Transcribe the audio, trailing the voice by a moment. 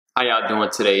How y'all doing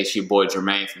today? It's your boy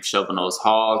Jermaine from Hognose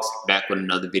Hogs, back with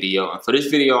another video. And for this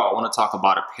video, I want to talk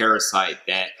about a parasite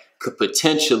that could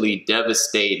potentially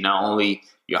devastate not only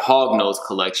your hognose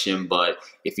collection, but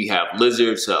if you have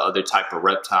lizards or other type of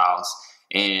reptiles.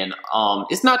 And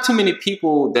it's not too many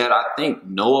people that I think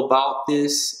know about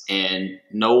this and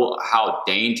know how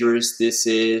dangerous this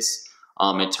is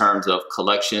in terms of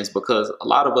collections, because a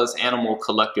lot of us animal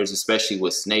collectors, especially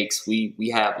with snakes,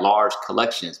 we have large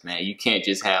collections, man. You can't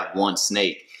just have one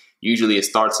snake. Usually it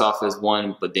starts off as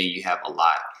one, but then you have a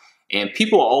lot. And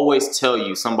people always tell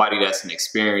you, somebody that's an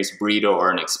experienced breeder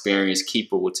or an experienced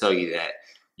keeper will tell you that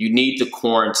you need to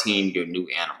quarantine your new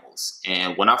animals.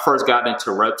 And when I first got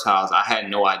into reptiles, I had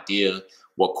no idea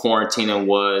what quarantining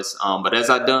was. But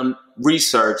as I done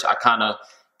research, I kind of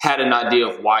had an idea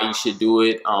of why you should do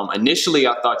it. Initially,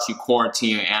 I thought you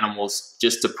quarantine your animals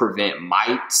just to prevent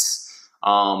mites,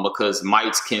 because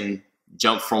mites can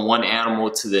jump from one animal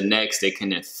to the next. They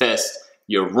can infest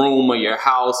your room or your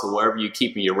house or wherever you're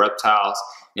keeping your reptiles.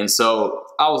 And so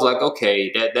I was like,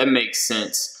 okay, that makes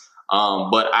sense.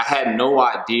 But I had no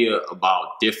idea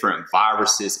about different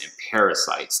viruses and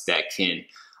parasites that can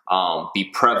be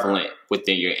prevalent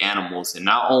within your animals. And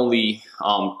not only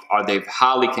are they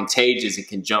highly contagious and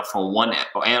can jump from one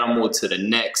animal to the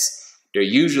next, they're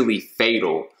usually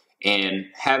fatal. And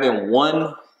having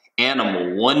one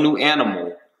new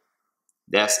animal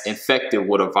that's infected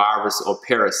with a virus or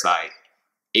parasite,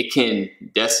 it can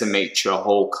decimate your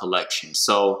whole collection.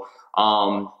 So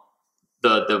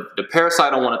the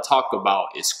parasite I want to talk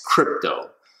about is crypto.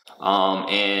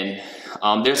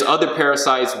 There's other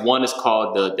parasites. One is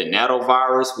called the Nato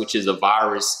Virus, which is a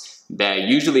virus that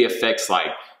usually affects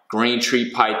like green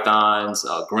tree pythons,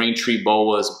 green tree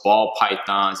boas, ball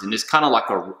pythons, and it's kind of like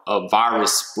a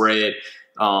virus spread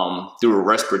through a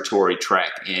respiratory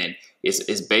tract, and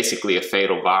it's basically a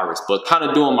fatal virus. But kind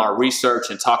of doing my research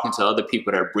and talking to other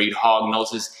people that breed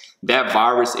hognoses, that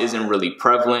virus isn't really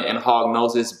prevalent in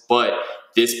hognoses, but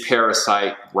this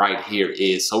parasite right here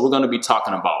is. So we're going to be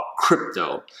talking about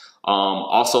crypto,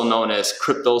 also known as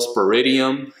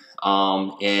Cryptosporidium.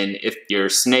 And if your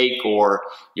snake or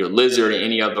your lizard or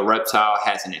any other reptile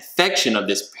has an infection of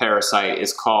this parasite,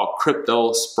 it's called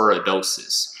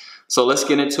cryptosporidosis. So let's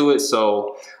get into it.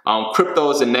 So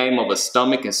crypto is the name of a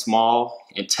stomach and small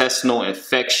intestinal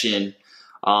infection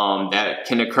that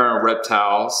can occur in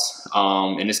reptiles,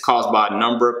 and it's caused by a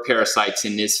number of parasites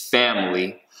in this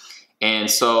family.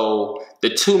 And so the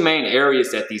two main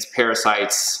areas that these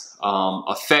parasites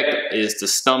affect is the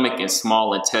stomach and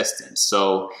small intestines.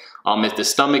 So if the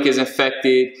stomach is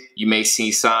infected, you may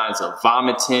see signs of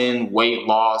vomiting, weight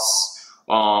loss,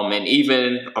 and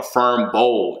even a firm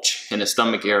bulge in the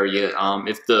stomach area.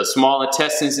 If the small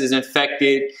intestines is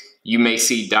infected, you may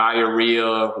see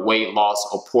diarrhea, weight loss,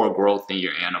 or poor growth in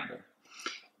your animal.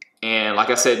 And like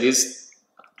I said, this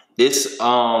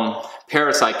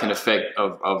parasite can affect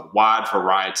a wide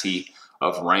variety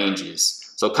of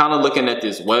ranges. So kind of looking at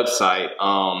this website,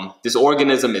 this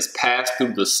organism is passed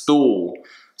through the stool.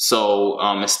 So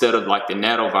instead of like the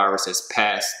Nato virus that's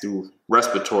passed through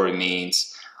respiratory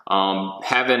means,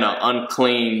 having an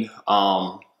unclean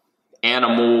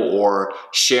animal or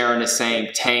sharing the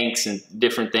same tanks and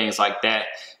different things like that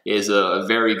is a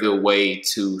very good way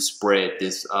to spread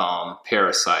this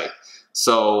parasite.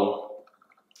 So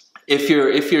if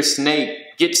your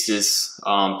snake gets this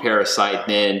parasite,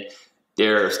 then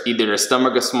there's either the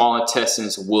stomach or small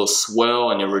intestines will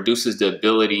swell, and it reduces the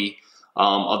ability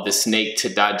of the snake to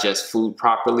digest food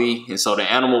properly. And so the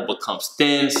animal becomes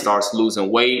thin, starts losing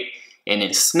weight. And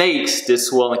in snakes, this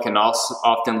swelling can also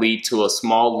often lead to a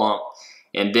small lump,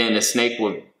 and then the snake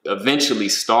will eventually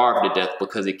starve to death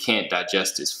because it can't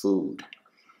digest its food.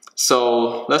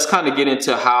 So let's kind of get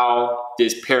into how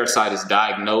this parasite is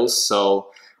diagnosed.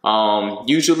 So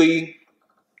usually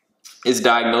it's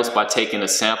diagnosed by taking a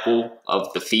sample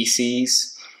of the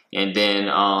feces, and then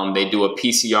they do a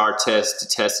PCR test to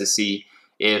test to see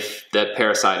if that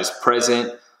parasite is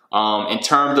present. In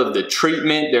terms of the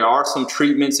treatment, there are some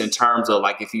treatments in terms of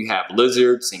like if you have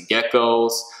lizards and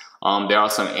geckos, there are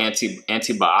some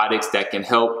antibiotics that can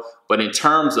help. But in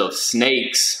terms of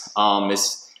snakes,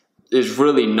 there's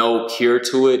really no cure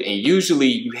to it. And usually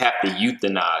you have to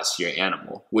euthanize your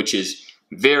animal, which is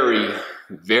very,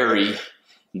 very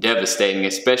devastating,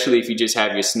 especially if you just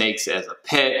have your snakes as a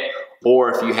pet, or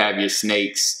if you have your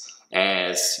snakes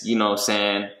as, you know what I'm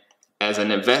saying, as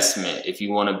an investment, if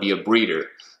you want to be a breeder.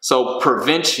 So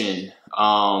prevention,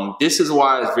 this is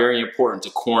why it's very important to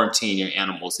quarantine your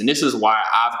animals. And this is why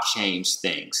I've changed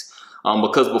things.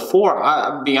 Because before,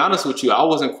 I'll be honest with you, I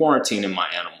wasn't quarantining my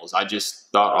animals. I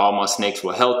just thought all my snakes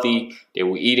were healthy, they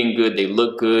were eating good, they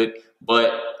looked good.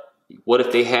 But what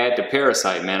if they had the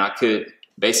parasite, man? I could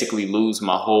basically lose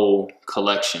my whole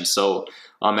collection. So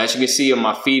as you can see in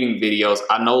my feeding videos,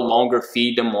 I no longer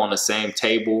feed them on the same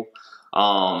table.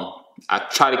 I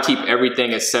try to keep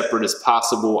everything as separate as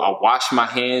possible. I wash my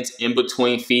hands in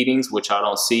between feedings, which I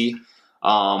don't see.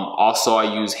 Also,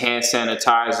 I use hand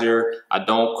sanitizer. I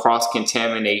don't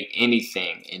cross-contaminate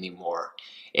anything anymore.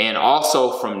 And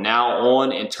also from now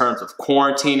on, in terms of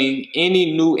quarantining,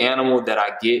 any new animal that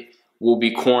I get will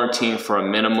be quarantined for a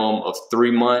minimum of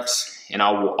 3 months. And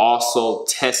I will also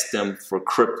test them for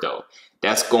crypto.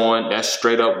 That's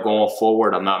straight up going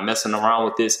forward. I'm not messing around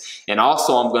with this. And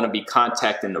also I'm going to be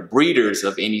contacting the breeders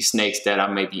of any snakes that I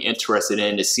may be interested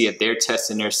in to see if they're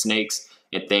testing their snakes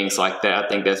and things like that. I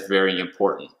think that's very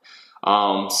important.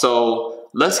 So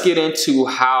let's get into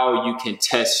how you can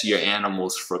test your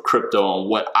animals for crypto and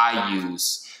what I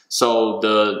use. So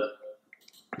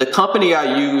the company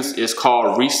I use is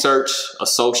called Research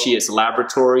Associates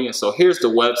Laboratory. And so here's the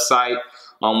website.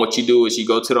 What you do is you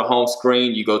go to the home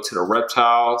screen, you go to the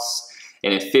reptiles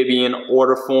and amphibian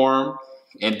order form,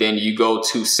 and then you go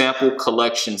to sample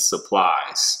collection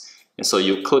supplies. And so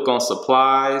you click on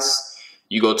supplies,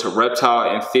 you go to reptile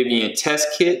amphibian test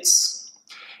kits.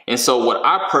 And so what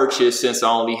I purchased, since I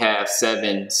only have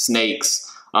 7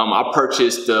 snakes, I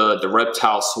purchased the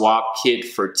reptile swab kit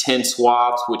for 10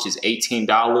 swabs, which is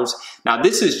 $18. Now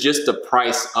this is just the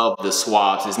price of the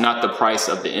swabs. It's not the price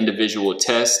of the individual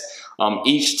test.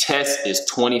 Each test is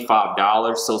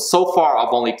 $25. So far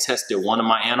I've only tested 1 of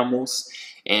my animals.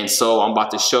 And so I'm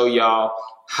about to show y'all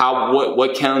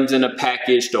what comes in a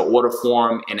package, the order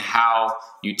form, and how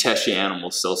you test your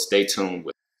animals. So stay tuned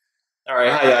with it. All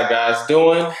right, how y'all guys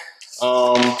doing?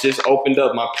 Just opened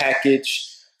up my package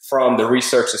from the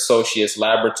Research Associates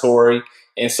Laboratory.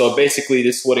 And so basically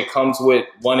this is what it comes with.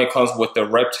 One, it comes with the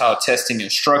reptile testing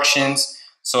instructions.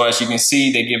 So as you can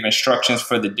see, they give instructions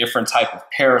for the different type of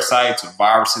parasites or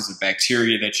viruses or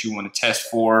bacteria that you want to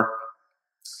test for.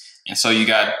 And so you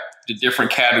got the different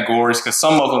categories, because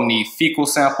some of them need fecal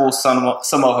samples, some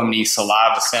of them need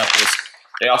saliva samples.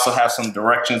 They also have some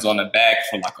directions on the back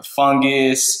for like a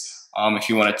fungus. If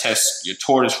you want to test your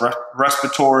tortoise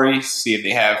respiratory, see if they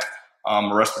have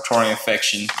a respiratory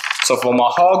infection. So for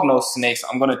my hognose snakes,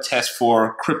 I'm going to test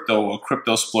for crypto or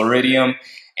Cryptosporidium.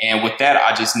 And with that,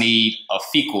 I just need a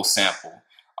fecal sample.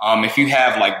 If you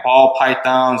have like ball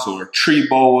pythons or tree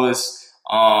boas,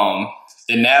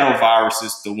 the Nato virus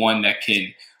is the one that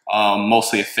can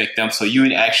mostly affect them. So you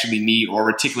would actually need, or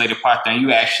reticulated python,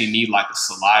 you actually need like a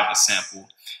saliva sample.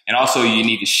 And also you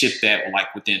need to ship that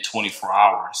like within 24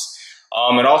 hours.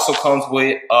 It also comes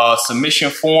with a submission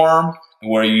form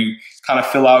where you kind of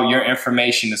fill out your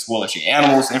information as well as your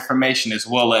animal's information, as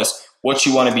well as what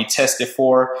you want to be tested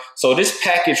for. So this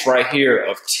package right here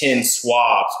of 10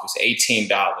 swabs was $18.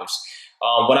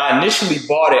 When I initially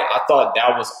bought it, I thought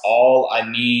that was all I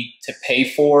need to pay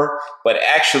for, but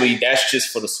actually that's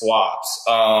just for the swabs.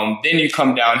 Then you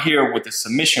come down here with the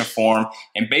submission form,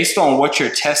 and based on what you're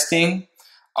testing,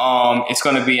 it's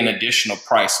going to be an additional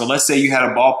price. So let's say you had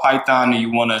a ball python and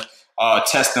you want to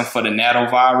test them for the Nato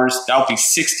virus, that would be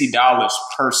 $60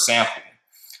 per sample.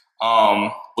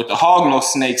 With the hognose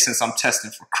snake, since I'm testing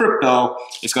for crypto,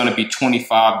 it's going to be $25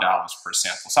 per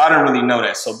sample. So I didn't really know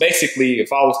that. So basically,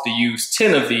 if I was to use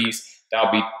 10 of these, that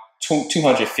would be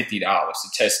 $250 to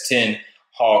test 10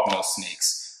 hognose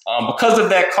snakes. Because of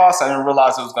that cost, I didn't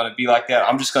realize it was going to be like that.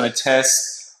 I'm just going to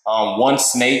test 1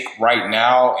 snake right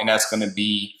now, and that's going to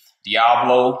be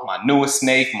Diablo, my newest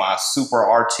snake, my super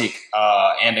Arctic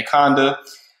anaconda.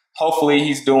 Hopefully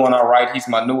he's doing all right. He's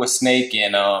my newest snake,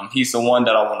 and he's the one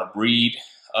that I want to breed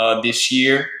this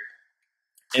year.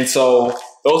 And so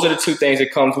those are the 2 things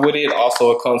that comes with it.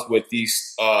 Also, it comes with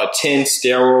these 10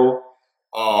 sterile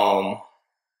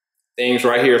things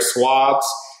right here, swabs,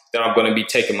 that I'm going to be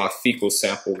taking my fecal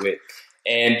sample with.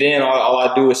 And then all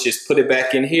I do is just put it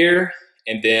back in here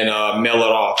and then mail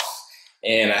it off.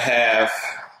 And I have,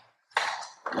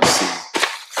 let's see,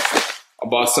 I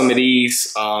bought some of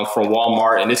these from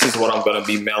Walmart, and this is what I'm going to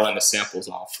be mailing the samples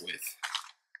off with.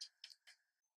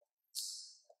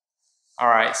 All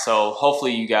right, so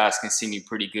hopefully you guys can see me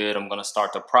pretty good. I'm going to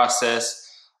start the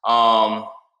process. I'm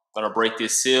going to break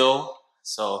this seal.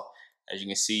 So as you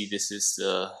can see, this is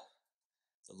the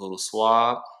little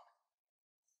swab.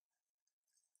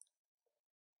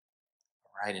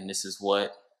 All right, and this is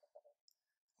what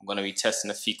I'm going to be testing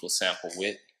the fecal sample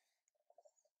with.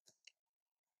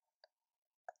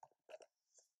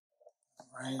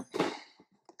 All right.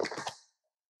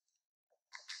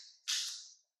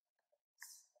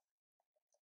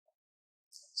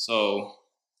 So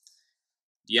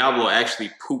Diablo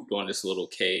actually pooped on this little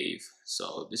cave.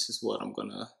 So this is what I'm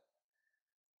gonna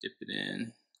dip it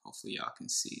in. Hopefully y'all can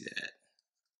see that.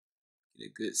 Get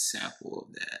a good sample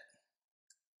of that.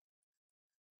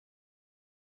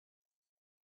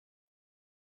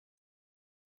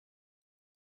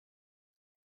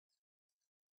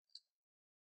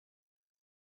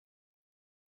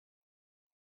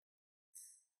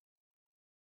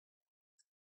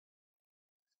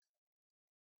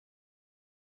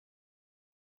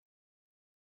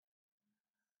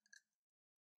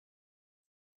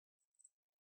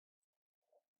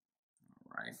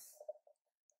 All right.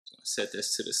 So set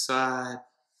this to the side.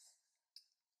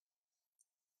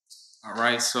 All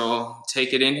right, so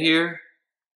take it in here.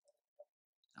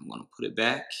 I'm gonna put it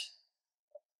back.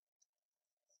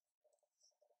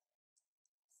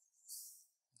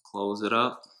 Close it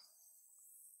up.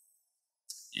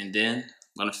 And then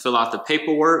I'm gonna fill out the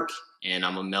paperwork and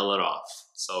I'm gonna mail it off.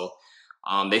 So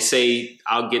they say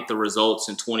I'll get the results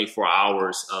in 24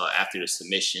 hours after the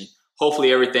submission.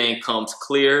 Hopefully everything comes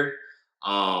clear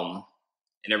and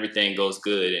everything goes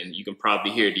good. And you can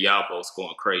probably hear Diablo's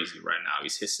going crazy right now.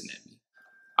 He's hissing at me.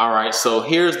 All right, so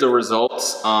here's the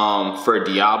results for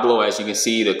Diablo. As you can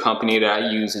see, the company that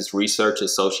I use is Research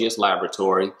Associates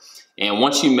Laboratory. And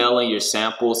once you mail in your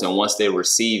samples and once they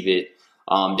receive it,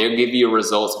 they'll give you your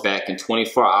results back in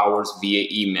 24 hours via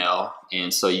email.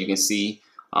 And so you can see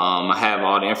I have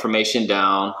all the information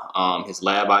down, his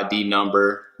lab ID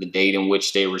number, the date in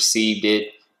which they received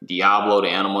it, Diablo, the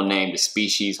animal name, the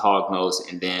species, Hognose,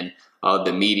 and then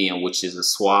the medium, which is a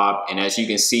swab. And as you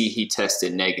can see, he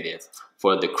tested negative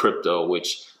for the crypto,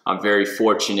 which I'm very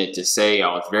fortunate to say.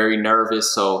 I was very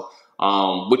nervous, so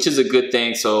which is a good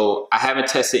thing. So I haven't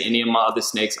tested any of my other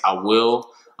snakes. I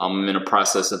will. I'm in the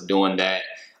process of doing that.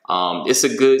 It's a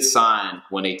good sign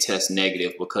when they test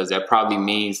negative because that probably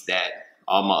means that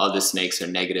all my other snakes are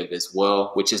negative as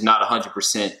well, which is not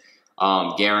 100%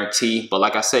 guarantee. But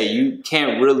like I say, you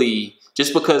can't really,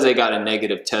 just because they got a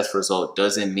negative test result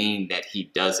doesn't mean that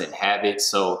he doesn't have it.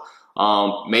 So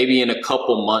maybe in a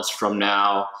couple months from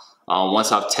now,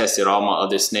 once I've tested all my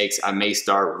other snakes, I may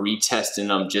start retesting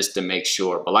them just to make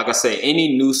sure. But like I say,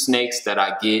 any new snakes that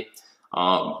I get,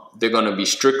 they're going to be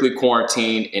strictly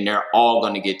quarantined and they're all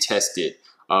going to get tested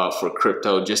for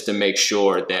crypto just to make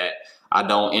sure that I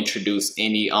don't introduce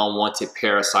any unwanted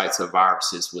parasites or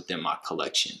viruses within my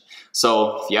collection.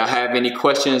 So if y'all have any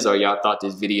questions or y'all thought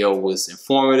this video was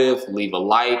informative, leave a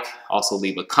like, also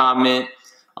leave a comment.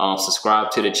 Subscribe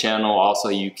to the channel. Also,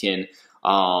 you can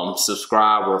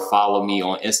subscribe or follow me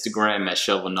on Instagram at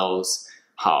Shovelnose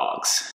Hogs.